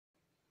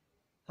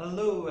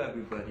Hello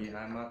everybody,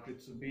 I'm AAkrit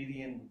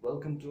Subedi and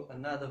welcome to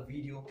another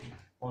video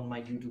on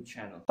my YouTube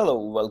channel. Hello,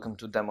 welcome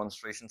to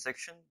demonstration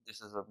section.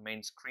 This is a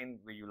main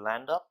screen where you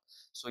land up.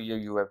 So here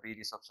you have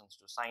various options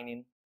to sign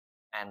in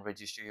and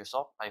register your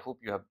shop. I hope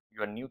you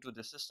are new to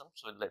the system.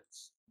 So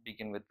let's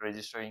begin with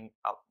registering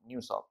our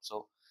new shop.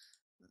 So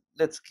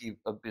let's give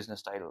a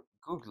business title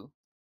Google,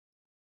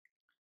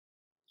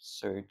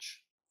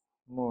 search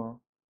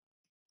more,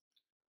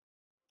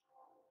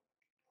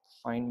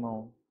 find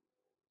more,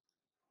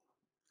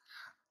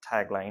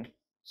 tagline.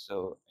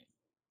 So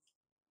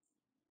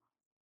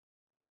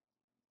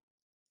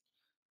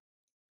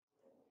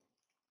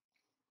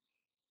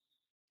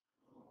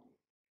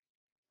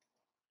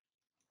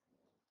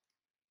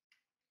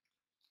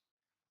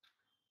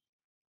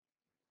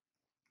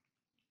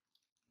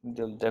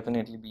they'll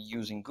definitely be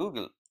using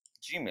Google,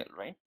 Gmail,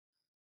 right?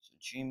 So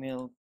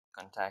Gmail,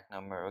 contact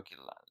number. Okay,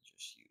 I'll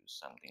just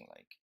use something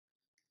like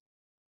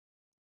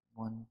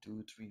 1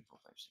 2 3 4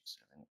 5 6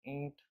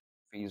 7 8.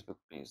 Facebook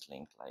page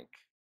link like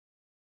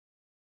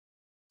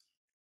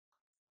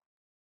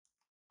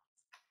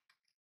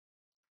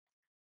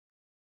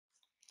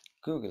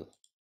Google.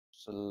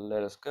 So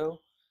let us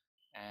go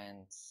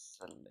and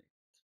select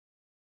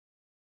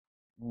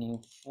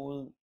new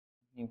full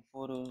new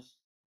photos.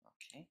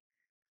 Okay.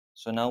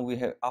 So now we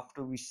have,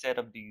 after we set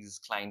up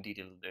these client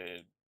detail,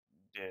 the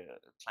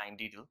client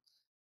detail,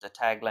 the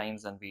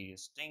taglines and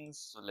various things.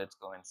 So let's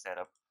go and set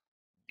up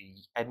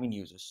the admin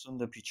user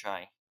Sundar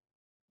Pichai,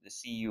 the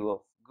CEO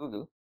of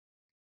Google.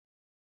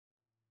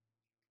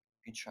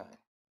 Pichai,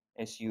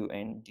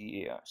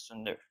 Sundar,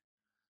 Sundar.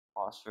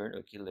 Password.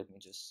 Okay, let me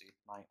just set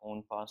my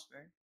own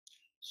password.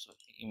 So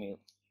email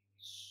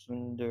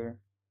Sundar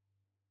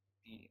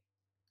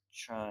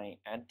Pichai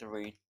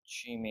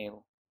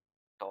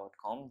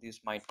 @gmail.com.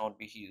 This might not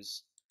be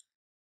his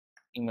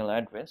email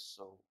address.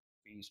 So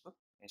Facebook,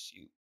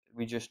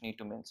 we just need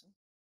to mention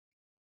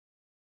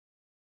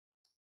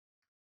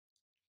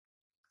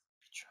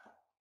Pichai.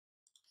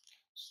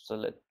 So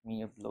let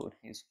me upload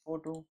his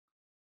photo.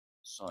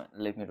 So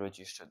let me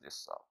register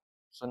this up.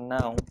 So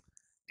now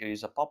there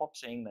is a pop-up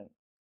saying that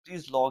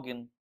please log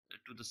in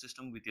to the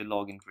system with your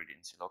login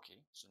credential.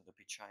 Okay, so the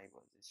Pichai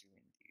was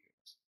assuming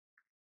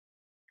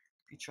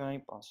the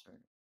Pichai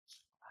password.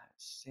 I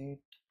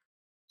set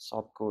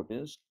subcode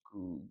is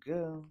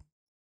Google.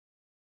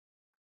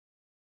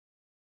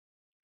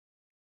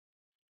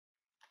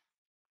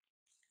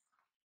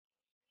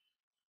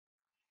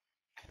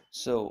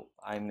 So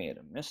I made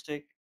a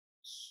mistake.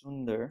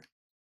 Sundar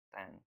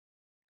then.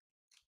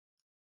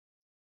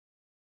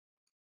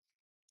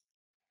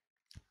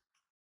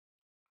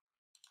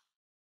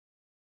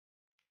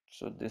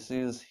 So this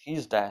is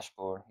his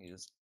dashboard.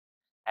 He's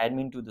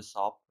admin to the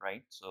shop,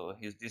 right? So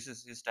this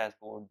is his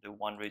dashboard. The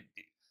one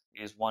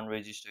is one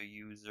registered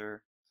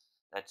user.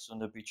 That's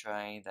Sundar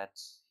Pichai.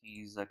 That's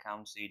his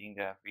account setting.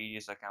 There are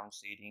various account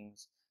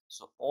settings.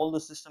 So all the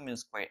system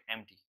is quite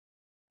empty.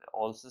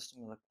 All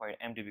systems are quite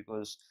empty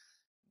because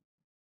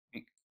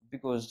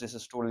this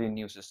is totally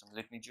new system.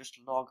 Let me just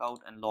log out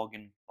and log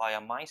in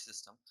via my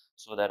system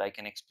so that I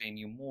can explain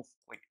you more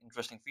quite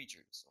interesting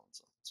features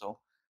also. So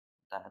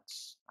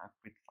that's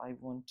AAkrit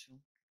 512.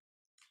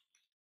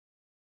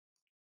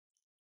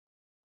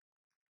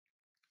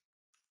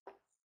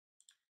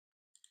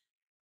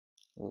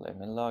 Let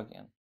me log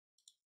in.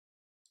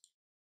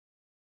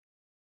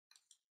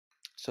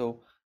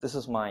 So this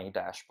is my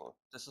dashboard.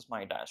 This is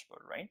my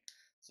dashboard, right?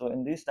 So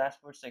in these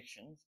dashboard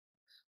sections,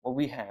 what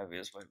we have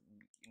is, well,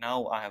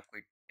 now I have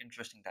quite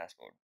interesting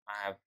dashboard.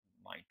 I have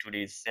my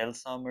today's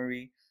sales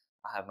summary.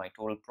 I have my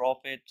total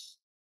profits.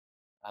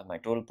 I have my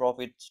total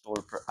profits,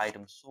 total per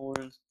item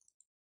sold.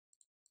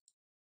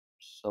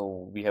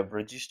 So we have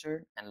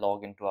registered and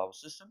logged into our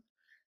system.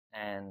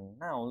 And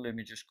now let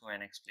me just go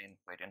and explain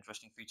quite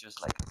interesting features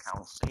like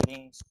account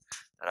settings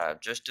that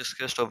I've just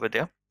discussed over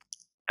there.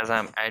 As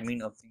I'm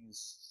admin of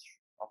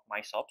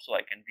my shop, so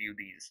I can view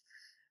these.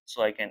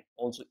 So I can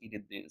also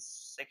edit these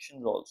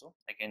sections also.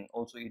 I can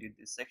also edit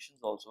these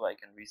sections also. I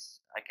can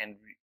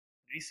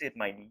reset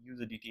my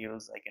user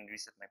details. I can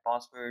reset my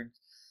passwords.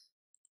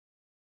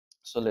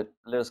 So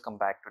let's come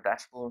back to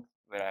dashboard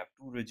where I have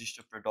two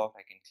registered product.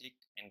 I can click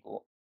and go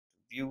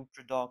to view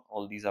product.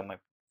 All these are my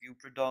view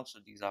products. So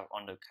these are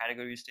under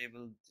categories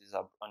table. These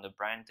are under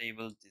brand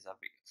table. These are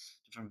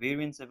different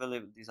variants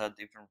available. These are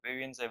different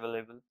variants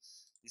available.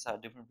 These are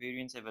different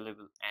variants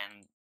available,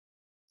 and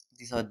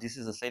this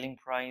is a selling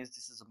price.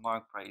 This is a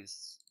mark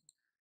price.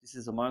 This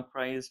is a mark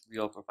price. We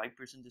offer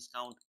 5%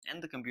 discount,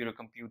 and the computer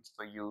computes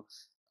for you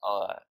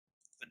uh,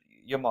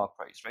 your mark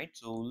price, right?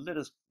 So let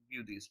us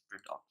view these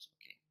products.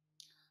 Okay,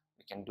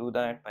 we can do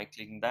that by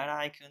clicking that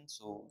icon.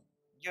 So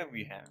here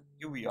we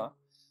are.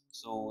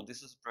 So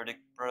this is product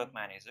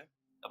manager.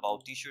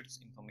 About t-shirts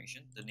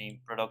information, the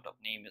product of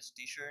name is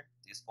t-shirt.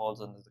 This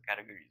falls under the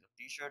categories of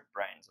t-shirt,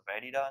 brands of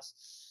Adidas.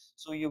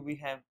 So here we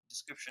have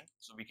description,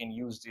 so we can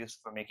use this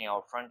for making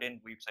our front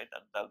end website.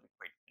 That'll be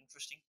quite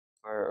interesting,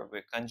 where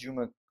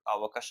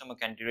our customer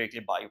can directly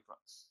buy from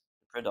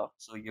product.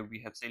 So here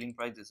we have selling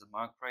price, this is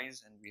mark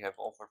price, and we have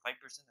offer 5%.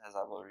 As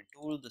I've already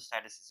told, the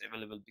status is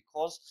available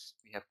because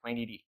we have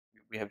quantity,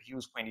 we have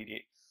huge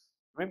quantity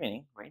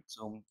remaining, right?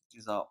 So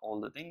these are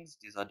all the things,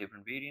 these are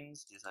different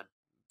variants, these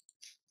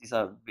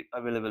are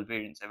available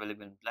variants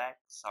available in black,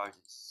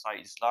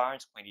 size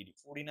large, quantity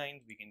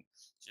 49. We can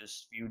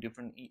just view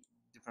different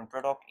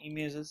product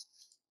images.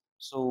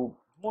 So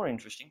more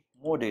interesting,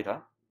 more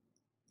data,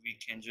 we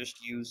can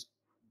just use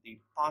the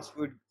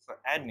password for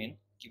admin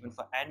given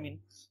for admin.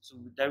 So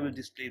that will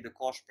display the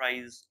cost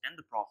price and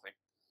the profit.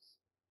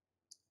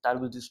 That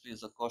will display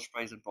the cost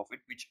price and profit,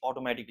 which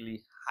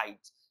automatically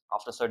hides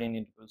after certain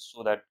intervals,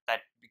 so that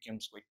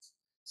becomes quite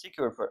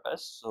secure for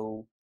us.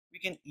 So we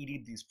can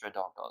edit this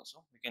product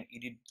also, we can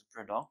edit the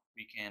product,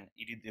 we can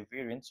edit the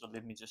variant. So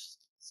let me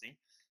just say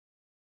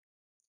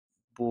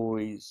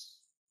boys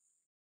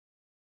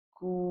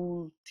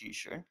cool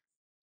t-shirt.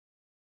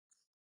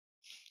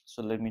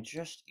 So let me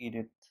just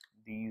edit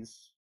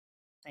these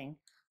thing.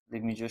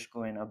 Let me just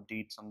go and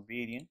update some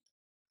variant.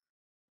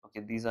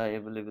 Okay, these are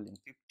available in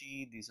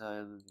 50, these are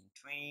available in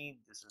 20,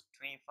 this is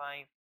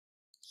 25,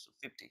 so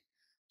 50.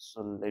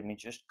 So let me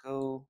just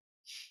go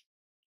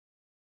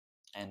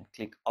and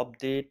click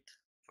update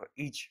for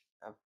each.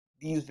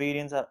 These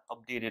variants are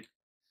updated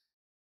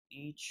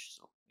each.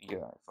 So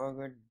here I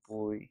forgot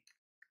boy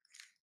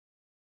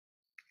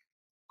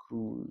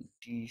cool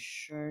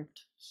t-shirt.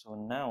 So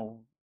now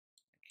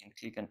I can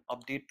click on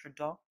update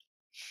product.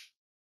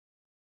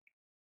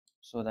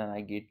 So then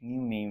I get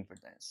new name for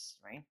this,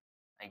 right?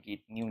 I get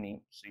new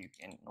name, so you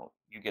can know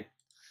you get.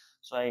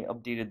 So I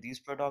updated this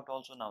product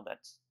also. Now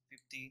that's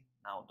 50.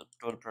 Now the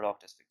total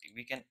product is 50.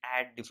 We can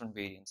add different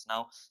variants.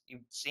 Now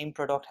if same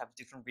product have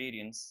different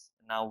variants,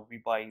 now we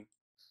buy,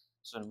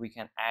 so we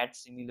can add.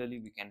 Similarly,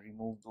 we can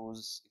remove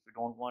those. If we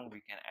don't want,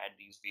 we can add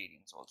these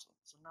variants also.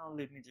 So now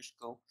let me just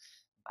go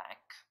back.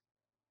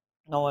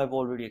 Now I've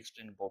already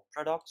explained about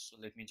products, so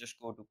let me just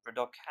go to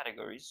product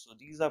categories. So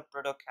these are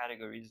product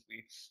categories.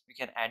 We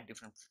can add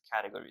different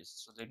categories.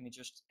 So let me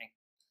just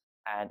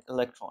add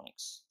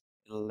electronics.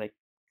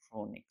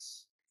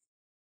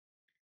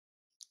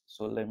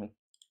 So let me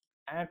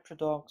add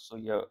product. So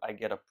here I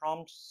get a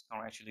prompt.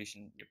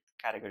 Congratulations, your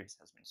categories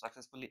has been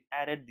successfully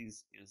added.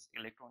 This is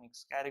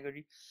electronics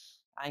category.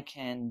 I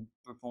can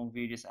perform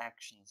various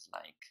actions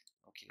like,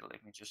 okay,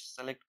 let me just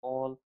select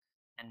all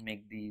and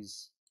make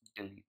these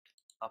delete,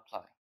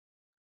 apply.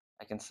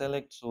 I can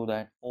select so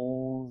that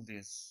all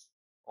this,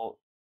 all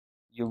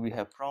here we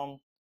have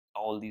prompt,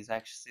 all these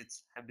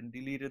actions have been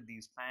deleted,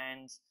 these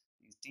pants,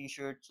 these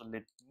t-shirts. So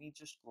let me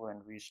just go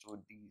and restore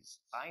these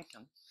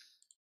items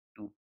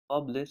to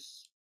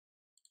publish,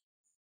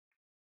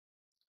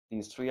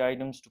 these three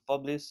items to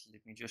publish.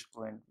 Let me just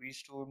go and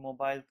restore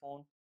mobile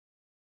phone.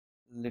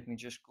 Let me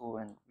just go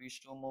and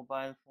restore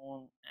mobile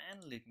phone,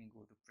 and let me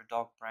go to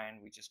product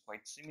brand, which is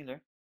quite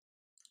similar.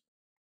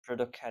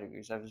 Product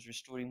categories, I was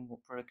restoring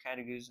product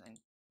categories, and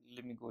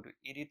let me go to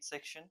edit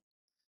section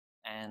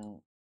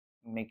and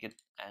make it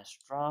as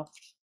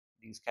draft.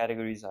 These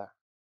categories are,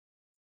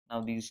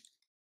 now these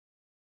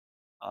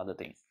are the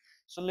thing.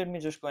 So let me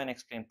just go and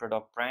explain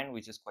product brand,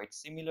 which is quite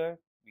similar.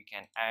 We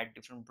can add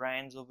different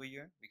brands over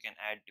here. We can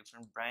add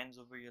different brands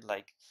over here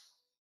like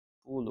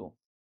Polo.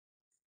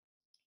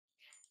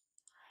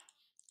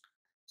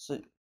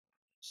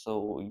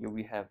 So here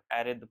we have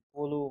added the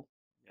Polo.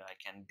 Yeah, I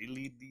can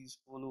delete these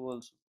Polo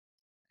also.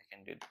 I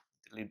can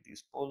delete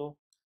these Polo.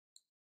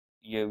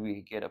 Here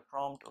we get a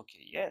prompt.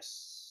 Okay,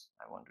 yes,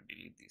 I want to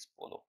delete this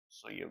Polo.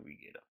 So here we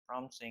get a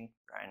prompt saying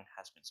brand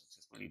has been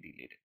successfully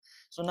deleted.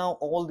 So now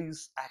all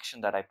these action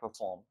that I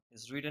perform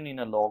is written in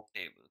a log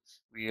table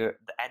where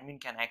the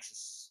admin can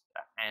access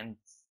and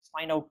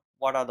find out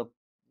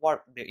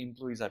what the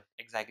employees are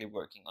exactly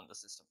working on the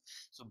system.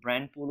 So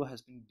brand Polo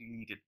has been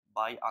deleted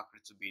by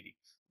AAkrit Subedi.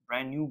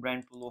 New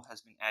brand Polo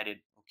has been added.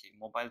 Okay,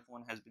 mobile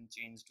phone has been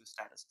changed to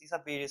status. These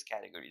are various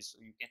categories, so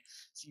you can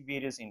see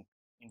various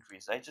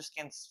entries. I just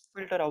can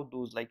filter out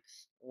those, like,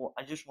 oh,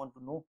 I just want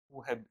to know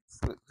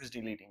who's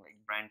deleting, like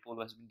brand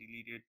Polo has been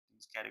deleted,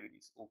 these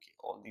categories. Okay,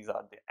 all these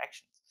are the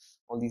actions,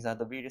 all these are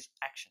the various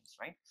actions,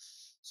 right?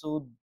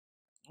 So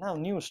now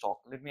new stock,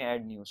 let me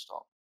add new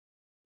stock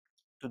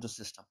to the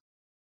system.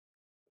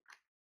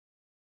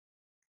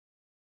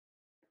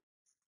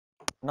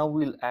 Now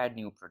we'll add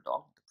new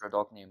product. The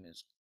product name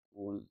is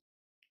Gold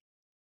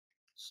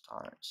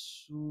Star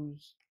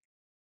Shoes.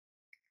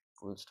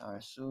 Gold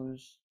Star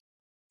Shoes.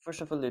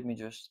 First of all, let me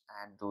just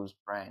add those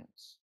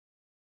brands.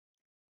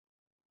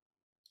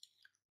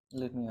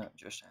 Let me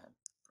just add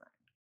brand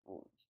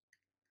Gold.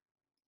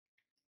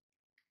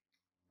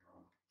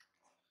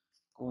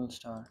 Gold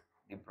Star,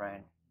 the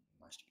brand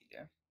must be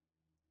there.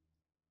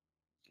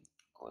 The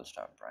Gold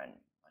Star brand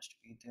must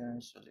be there.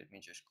 So let me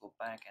just go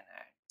back and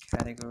add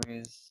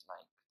categories,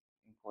 like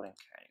important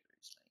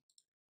categories, like,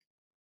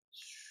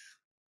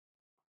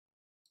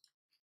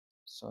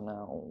 so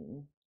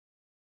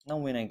now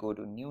when I go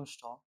to new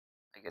stock,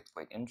 I get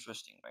quite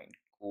interesting, right?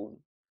 Gold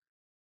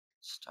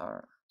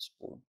Star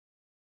Sport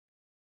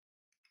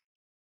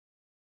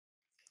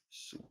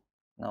shoe.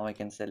 Now I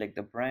can select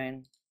the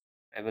brand,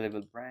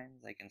 available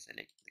brands, I can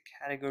select the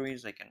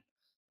categories, I can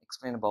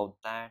explain about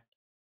that.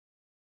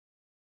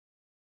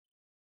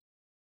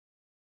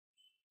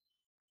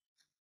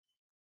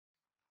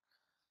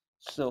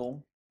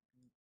 So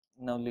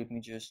now let me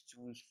just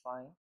choose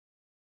file.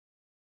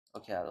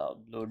 Okay, I'll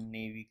upload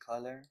navy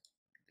color.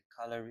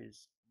 The color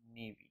is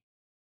navy.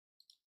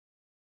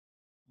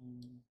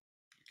 You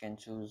can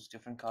choose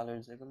different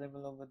colors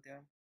available over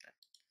there.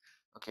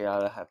 Okay,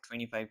 I'll have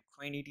 25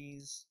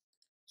 quantities,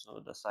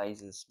 so the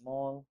size is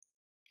small.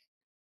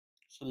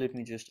 So let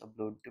me just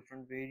upload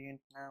different variant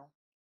now.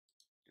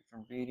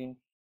 Different variant,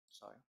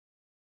 sorry,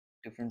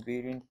 different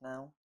variant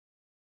now.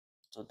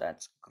 So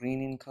that's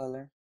green in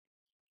color.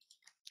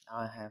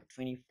 I have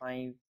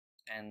 25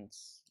 and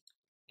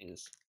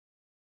is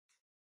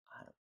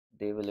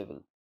the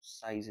available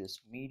size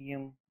is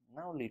medium.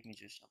 Now let me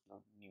just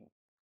upload new.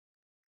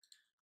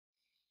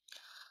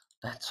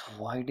 That's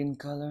white in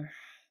color.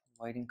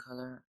 White in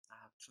color. I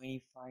have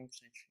 25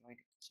 such white.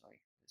 Sorry,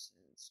 this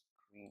is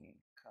green in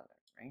color,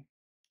 right?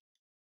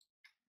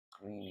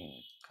 Green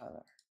in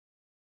color.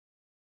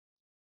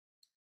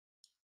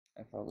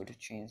 I forgot to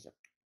change the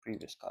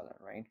previous color,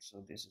 right?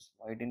 So this is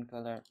white in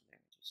color. Let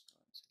me just go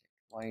and select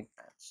white.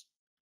 That's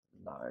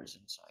large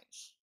in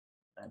size.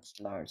 That's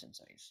large in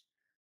size.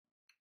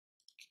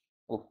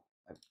 Oh,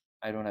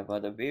 I don't have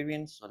other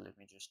variants, so let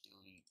me just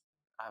delete.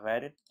 I've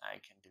added. I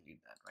can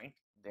delete that, right?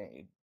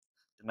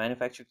 The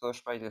manufacturer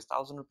cost price is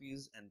 1,000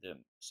 rupees and the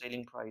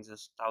selling price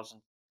is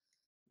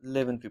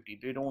 1150.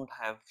 They don't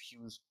have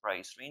huge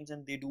price range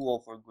and they do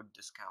offer good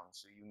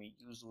discounts, so you may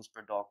use those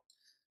product,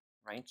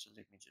 right? So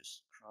let me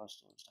just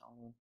cross those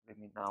down. Let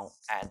me now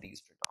add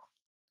these product.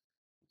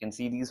 You can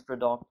see these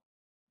product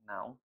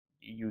now.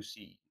 You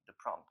see the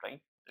prompt,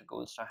 right? The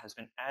gold star has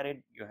been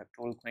added. You have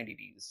total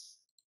quantities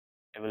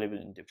available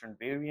in different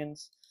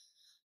variants.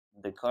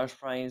 The cost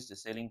price, the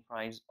selling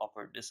price,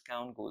 offer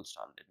discount, gold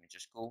star. Let me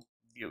just go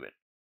view it.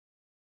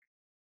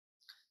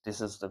 This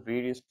is the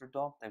various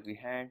product that we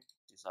had.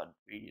 These are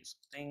various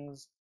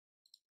things.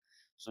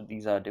 So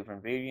these are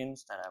different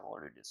variants that I've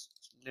already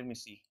discussed. Let me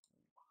see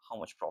how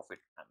much profit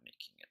I'm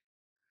making it.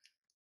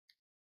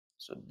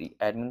 So the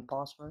admin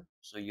password.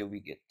 So here we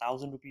get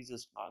 1,000 rupees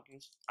as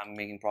target. I'm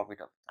making profit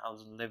of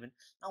 1,011.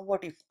 Now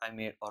what if I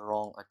made a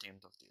wrong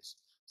attempt of this?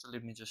 So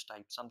let me just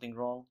type something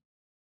wrong.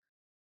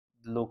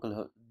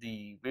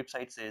 The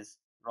website says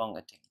wrong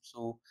attempt,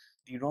 so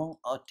the wrong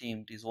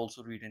attempt is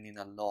also written in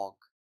a log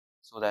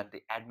so that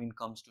the admin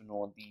comes to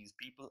know these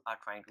people are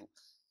trying to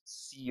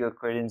see your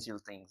credential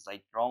things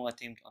like wrong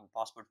attempt on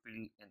password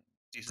field, and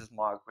this is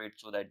marked red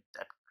so that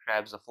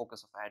grabs the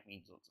focus of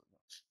admins also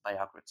by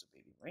AAkrit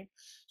Subedi, right?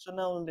 So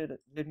now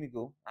let me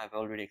go. I've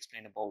already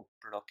explained about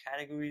product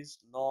categories,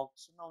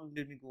 logs. So now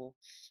let me go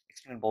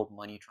explain about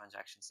money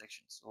transaction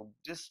section. So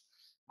this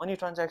money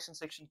transaction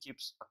section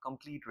keeps a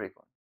complete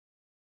record.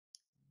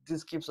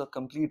 This gives a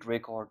complete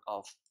record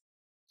of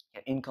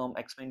income,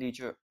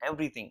 expenditure,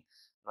 everything,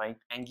 right?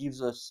 And gives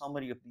a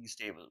summary of these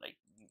tables like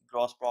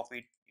gross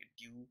profit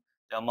due,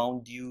 the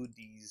amount due,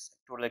 these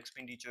total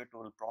expenditure,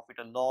 total profit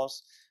or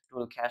loss,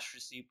 total cash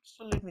receipt.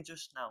 So let me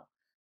just now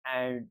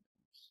add.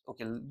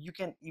 Okay, you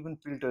can even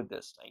filter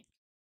this, like,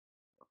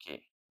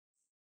 okay,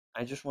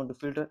 I just want to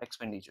filter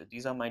expenditure.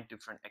 These are my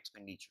different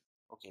expenditure.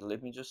 Okay,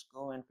 let me just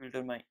go and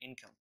filter my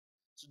income.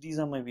 So these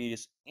are my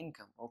various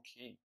income.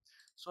 Okay,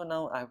 so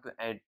now I have to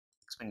add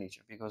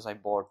expenditure because I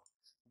bought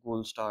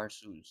gold star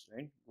shoes,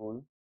 right?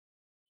 Gold,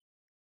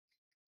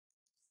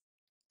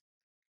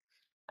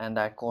 and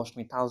that cost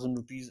me 1,000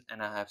 rupees,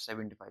 and I have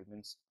 75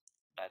 minutes.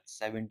 That's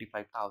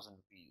 75,000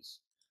 rupees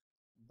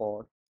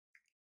bought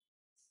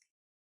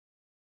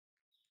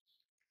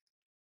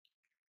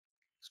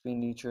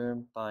expenditure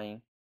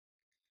buying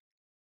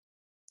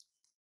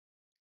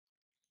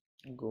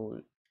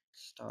gold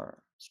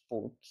star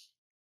sports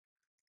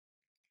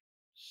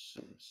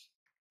shoes.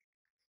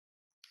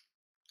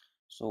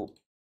 So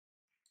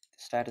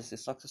status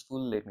is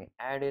successful. Let me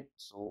add it.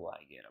 So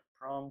I get a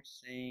prompt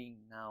saying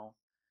now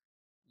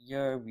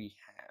here we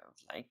have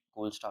like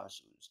gold star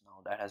shoes.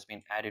 Now that has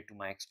been added to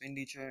my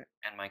expenditure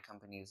and my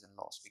company is in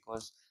loss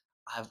because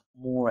I have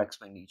more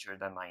expenditure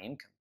than my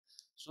income.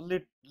 So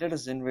let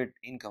us generate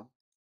income.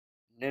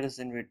 Let us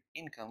generate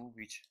income,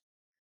 which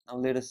now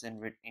let us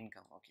generate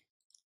income.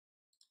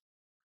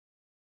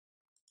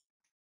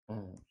 Okay.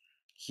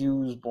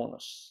 Huge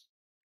bonus.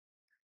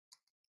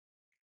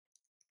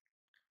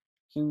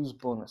 Huge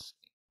bonus.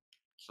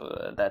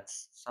 So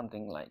that's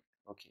something like,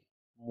 okay,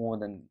 more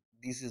than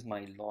this is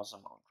my loss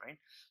amount, right?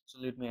 So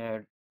let me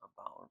add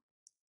about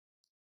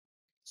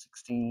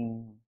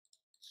 16.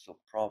 So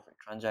profit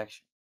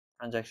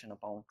transaction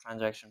amount,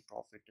 transaction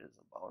profit is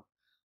about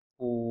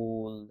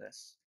whole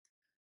less.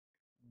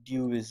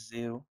 Due is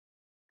zero.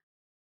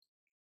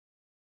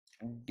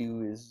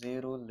 Due is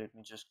zero. Let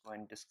me just go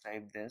and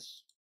describe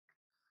this.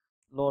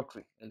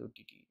 Lottery,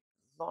 LOTT,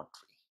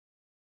 lottery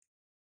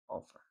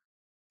offer.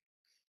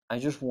 I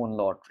just won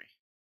lottery.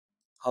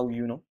 How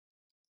you know?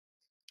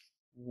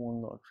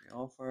 Won lottery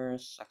offer,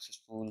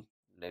 successful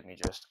let me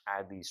just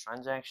add these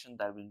transactions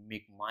that will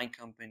make my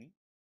company.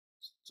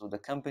 So the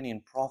company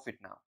in profit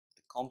now.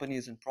 The company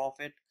is in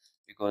profit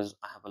because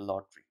I have a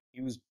lottery.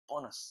 Use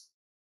bonus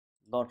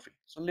lottery.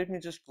 So let me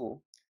just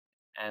go,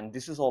 and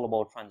this is all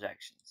about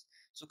transactions.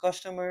 So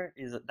customer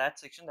is that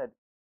section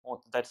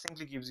that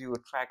simply gives you a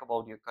track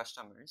about your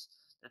customers.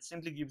 That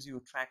simply gives you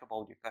a track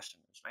about your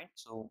customers, right?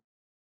 So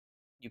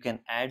you can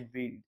add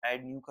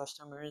new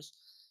customers.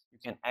 You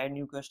can add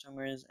new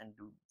customers and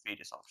do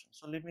various options.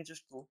 So let me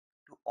just go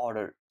to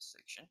order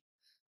section.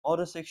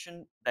 Order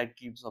section that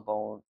gives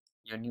about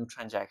your new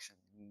transaction.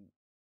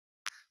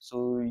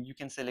 So you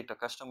can select a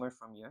customer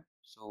from here.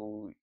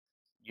 So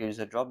here is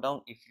a drop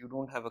down. If you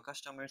don't have a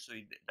customer, so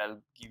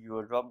that'll give you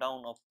a drop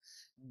down of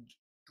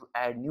to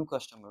add new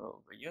customer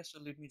over here. So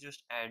let me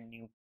just add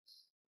new.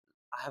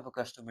 I have a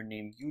customer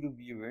named YouTube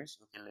viewers.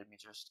 Okay, let me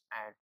just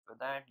add for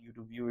that.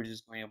 YouTube viewers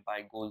is going to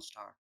buy gold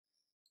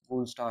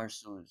star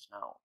shoes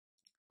now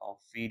of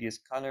various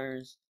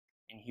colors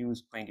in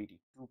huge quantity,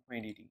 2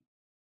 quantity.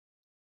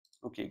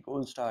 Okay,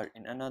 gold star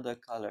in another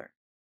color,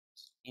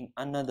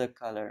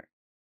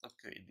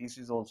 okay, this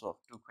is also of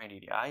 2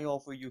 quantity. I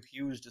offer you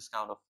huge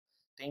discount of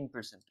 10%,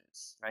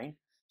 right?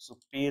 So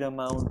paid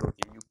amount,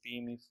 okay, you pay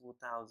me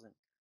 4,000,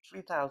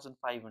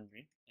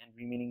 3,500, and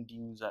remaining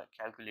dues are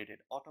calculated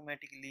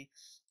automatically.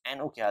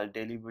 And okay, I'll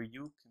deliver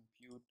you,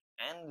 compute,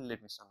 and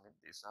let me submit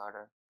this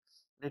order.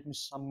 Let me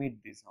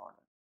submit this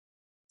order,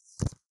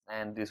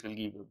 and this will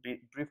give you a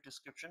brief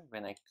description.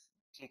 When I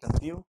click on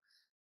view,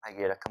 I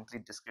get a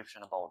complete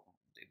description about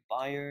the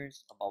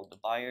buyers,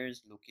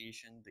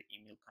 location, the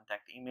email,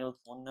 contact email,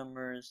 phone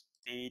numbers,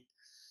 date,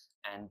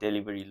 and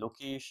delivery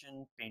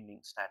location, pending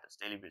status,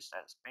 delivery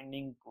status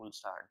pending, gold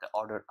star, the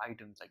order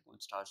items like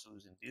gold star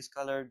shoes in this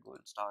color,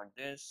 gold star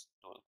this,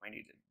 total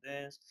quantity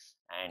this,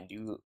 and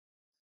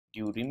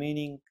due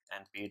remaining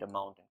and paid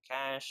amount in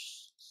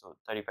cash. So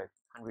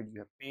 3,500 you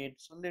have paid.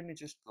 So let me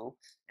just go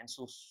and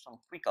show some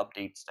quick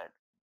updates that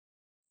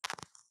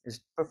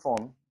is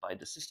performed by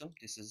the system.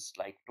 This is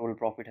like total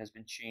profit has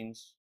been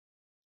changed.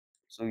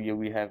 So here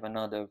we have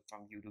another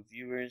from YouTube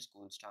viewers,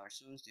 gold star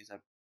shoes. These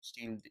are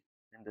still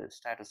in the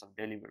status of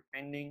deliver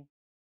pending,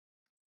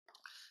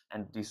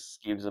 and this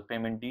gives a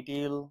payment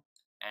detail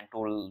and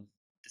total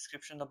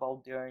description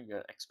about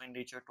your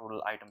expenditure,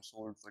 total items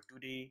sold for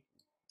today,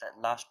 that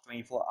last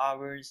 24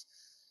 hours.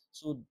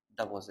 So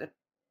that was it.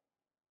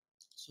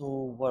 So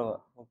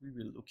what we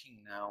were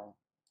looking now,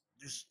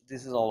 this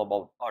is all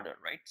about order,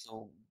 right?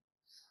 So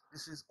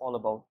this is all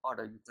about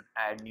order. You could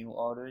add new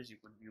orders, you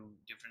could view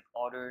different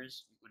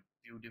orders, you could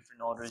view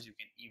different orders, you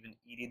can even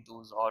edit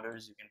those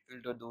orders, you can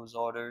filter those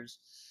orders.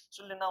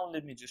 So now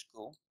let me just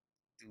go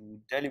to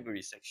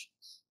delivery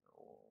sections.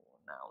 So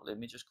now let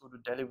me just go to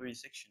delivery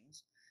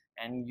sections,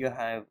 and you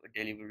have a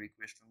delivery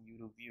request from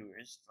YouTube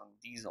viewers from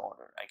these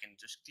order. I can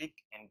just click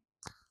and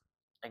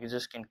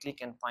can click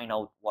and find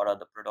out what are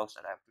the products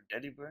that I have to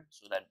deliver,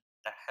 so that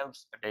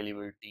helps a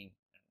delivery team.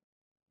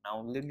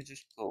 Now let me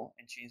just go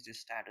and change this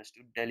status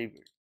to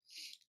delivered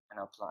and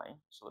apply,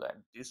 so that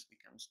this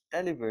becomes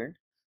delivered.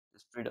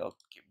 This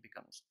product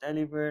becomes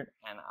delivered,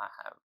 and I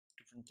have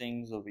different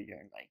things over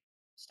here like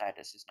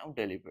status is now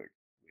delivered,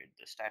 where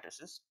the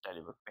status is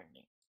delivered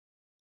pending.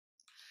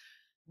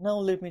 Now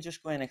let me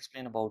just go and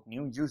explain about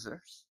new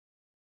users.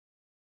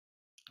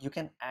 You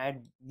can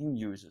add new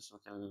users,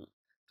 okay,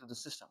 to the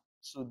system.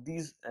 So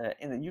these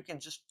you can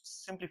just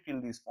simply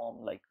fill these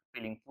form like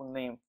filling full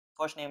name,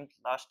 first name,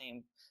 last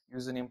name,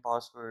 username,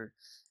 password,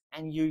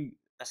 and you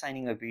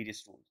assigning a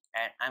various roles.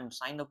 And I'm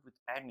signed up with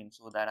admin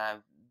so that I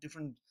have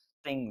different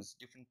things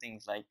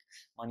like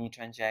money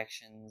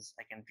transactions.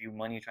 I can view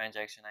money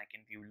transaction, I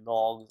can view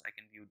logs, I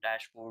can view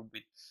dashboard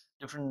with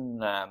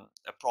different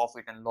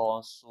profit and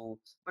loss. So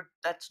but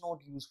that's not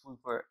useful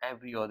for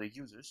every other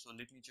user, so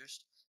let me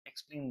just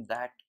explain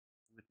that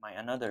with my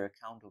another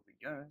account over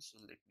here. So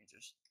let me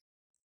just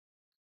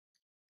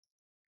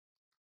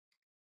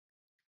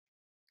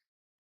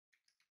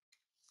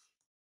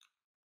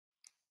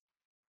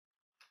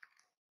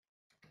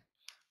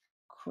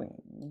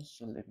queen.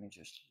 So let me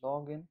just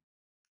log in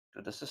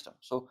to the system.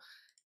 So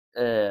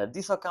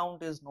this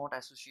account is not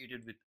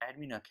associated with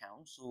admin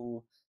account,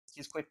 so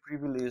he's quite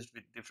privileged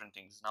with different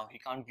things. Now he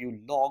can't view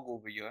log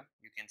over here.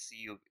 You can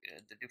see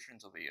the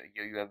difference over here.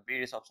 Here you have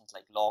various options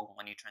like log,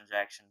 money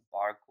transaction,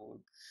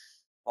 barcode.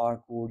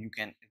 You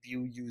can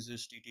view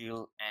users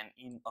detail, and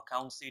in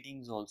account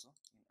settings also.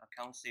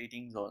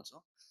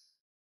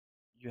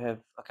 You have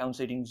account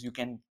settings. You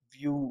can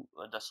view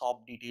the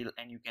shop detail,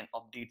 and you can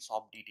update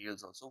shop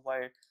details also.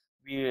 Where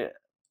we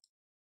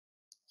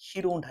he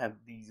don't have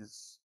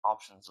these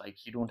options, like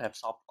he don't have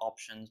shop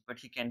options, but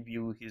he can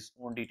view his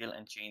own detail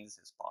and change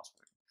his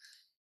password,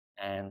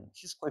 and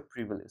he's quite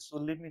privileged. So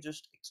let me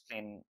just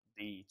explain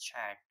the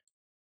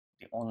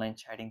online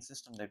chatting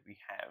system that we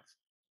have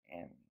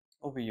and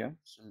over here.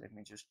 So let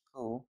me just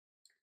go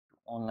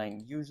to online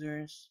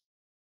users.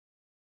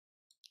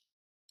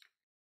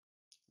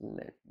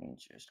 Let me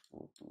just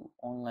go to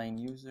online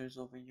users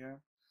over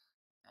here,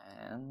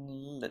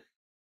 and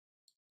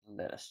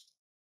let us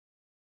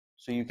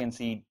So you can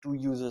see two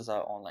users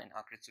are online,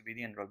 AAkrit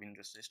Subedi and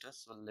Ravindra Sisters.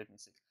 So let me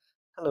say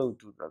hello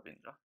to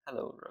Ravindra.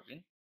 Hello,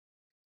 Ravindra.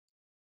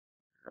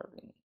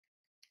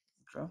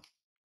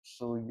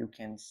 So you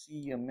can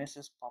see a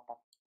message pop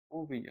up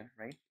over here,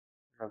 right?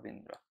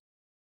 Ravindra.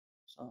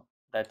 So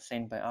that's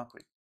sent by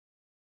AAkrit.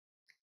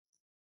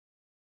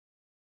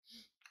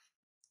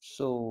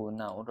 So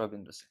now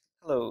Ravindra said,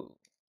 hello,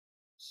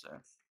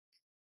 sir.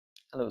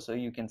 Hello, sir.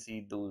 You can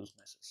see those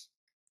messages.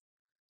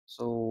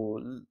 So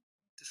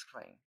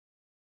describe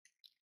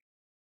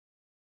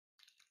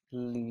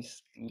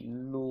list the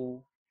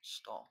low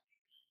stock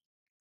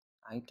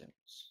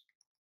items.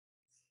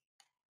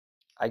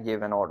 I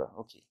gave an order.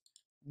 Okay.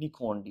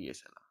 Nikon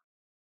DSLR.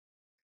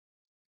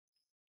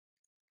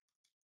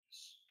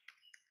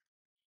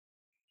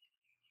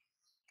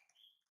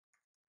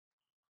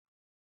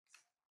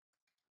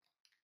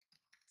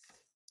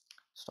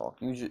 Stock.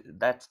 Usually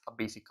that's a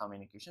basic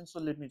communication. So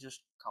let me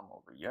just come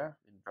over here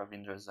in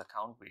Ravindra's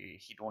account where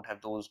he don't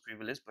have those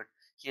privileges, but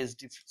he has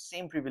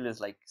same privilege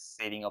like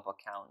setting up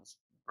accounts,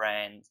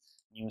 brands,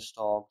 new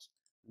stocks,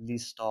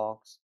 list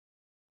stocks,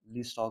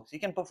 list stocks. He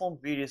can perform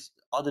various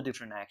other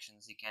different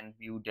actions. He can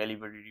view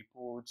delivery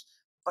reports,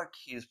 but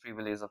he is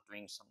privileged of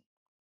doing some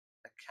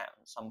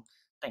account, some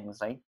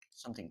things, right?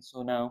 Something.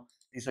 So now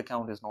this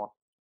account is not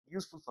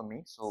useful for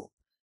me. So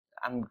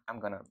I'm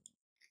gonna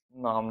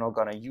no, I'm not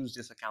gonna use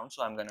this account.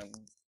 So I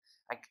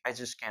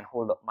just can't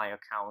hold up my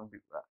account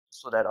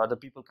so that other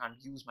people can't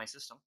use my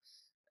system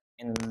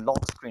in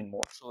lock screen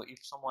mode. So if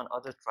someone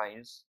other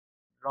tries,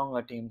 wrong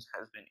attempts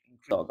has been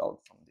increased. Log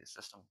out from this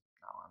system.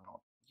 Now I'm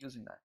not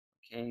using that.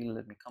 Okay,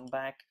 let me come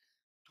back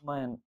to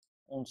my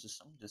own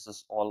system. This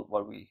is all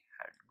what we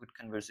had good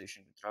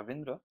conversation with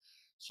Ravindra.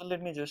 So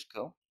let me just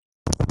go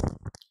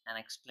and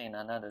explain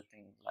another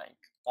thing like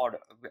order.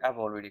 I've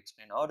already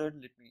explained order.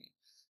 Let me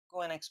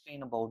go and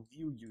explain about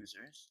view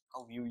users.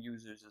 How view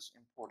users is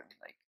important.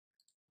 Like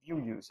view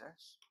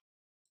users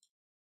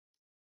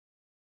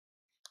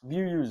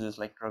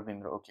like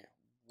Ravindra. Okay,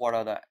 what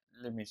are the?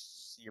 Let me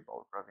see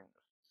about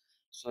Ravindra.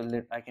 So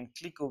I can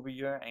click over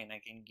here and I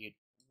can get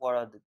what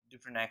are the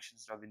different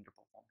actions Ravindra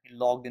performed. He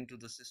logged into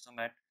the system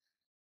at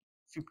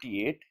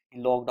 58.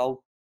 He logged off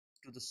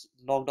to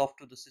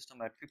the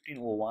system at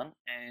 15:01,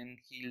 and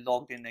he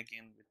logged in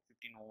again with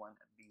 15:01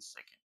 at the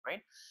second,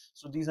 right?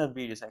 So these are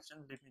various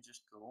actions. Let me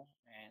just go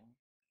and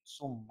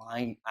so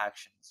my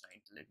actions,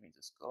 right? Let me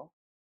just go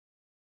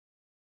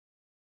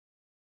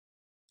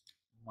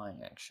my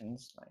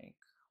actions, like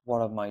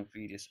what are my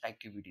various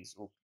activities.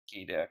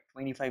 Okay, there are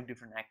 25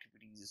 different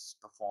activities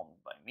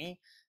performed by me.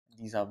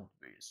 These are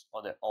various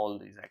other, all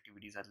these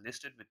activities are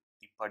listed with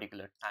the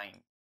particular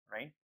time,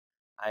 right?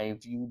 I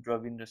viewed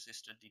Ravindra's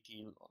sister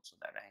detail also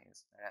that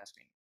has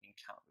been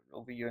encountered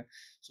over here.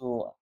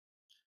 So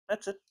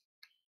that's it.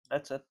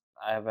 That's it.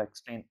 I have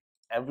explained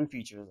every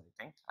features.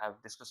 I think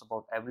I've discussed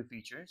about every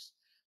features.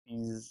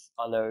 He's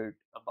alert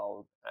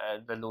about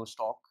the low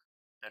stock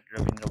that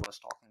Ravindra was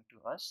talking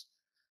to us.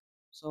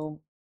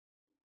 So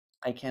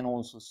I can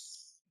also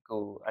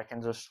go. I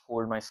can just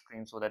hold my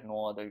screen so that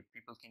no other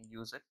people can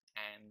use it.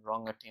 And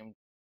wrong attempt.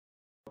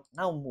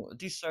 Now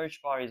this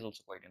search bar is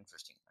also quite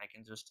interesting. I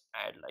can just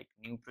add like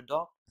new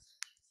product.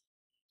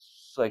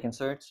 So I can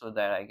search so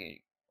that I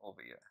get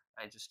over here.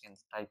 I just can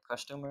type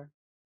customer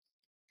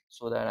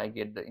so that I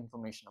get the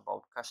information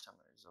about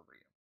customers over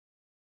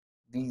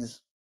here.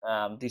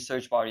 This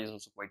search bar is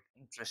also quite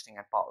interesting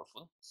and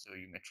powerful. So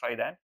you may try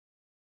that.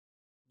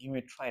 You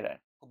may try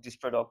that.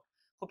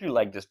 Hope you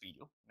like this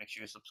video. Make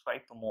sure you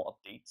subscribe for more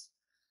updates.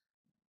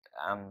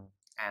 Um,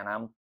 and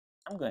I'm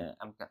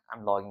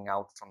logging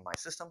out from my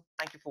system.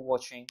 Thank you for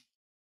watching.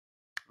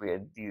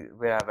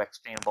 Where I've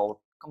explained about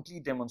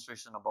complete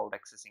demonstration about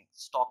accessing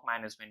stock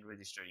management,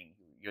 registering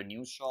your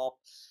new shop,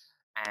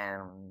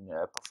 and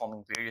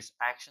performing various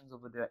actions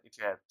over there. If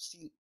you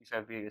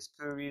have various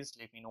queries,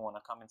 let me know on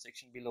the comment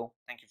section below.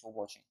 Thank you for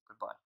watching.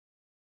 Goodbye.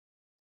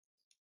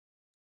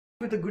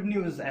 With the good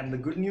news, and the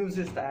good news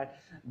is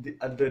that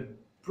the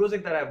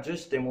project that I've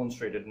just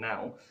demonstrated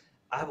now,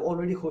 I've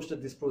already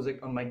hosted this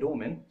project on my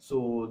domain.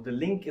 So the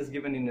link is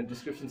given in the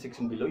description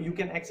section below. You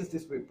can access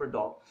this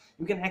product.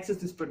 You can access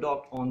this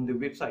product on the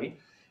website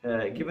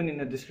given in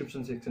the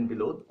description section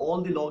below. All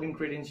the login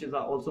credentials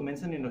are also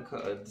mentioned in the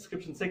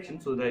description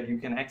section so that you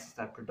can access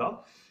that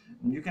product.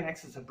 You can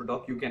access a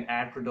product, you can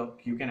add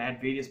product, you can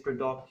add various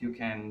product, you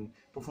can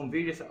perform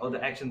various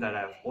other actions that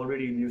I've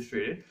already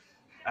illustrated.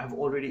 I've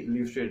already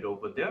illustrated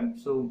over there.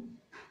 So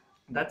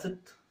that's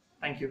it.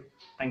 Thank you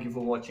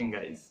for watching,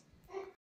 guys.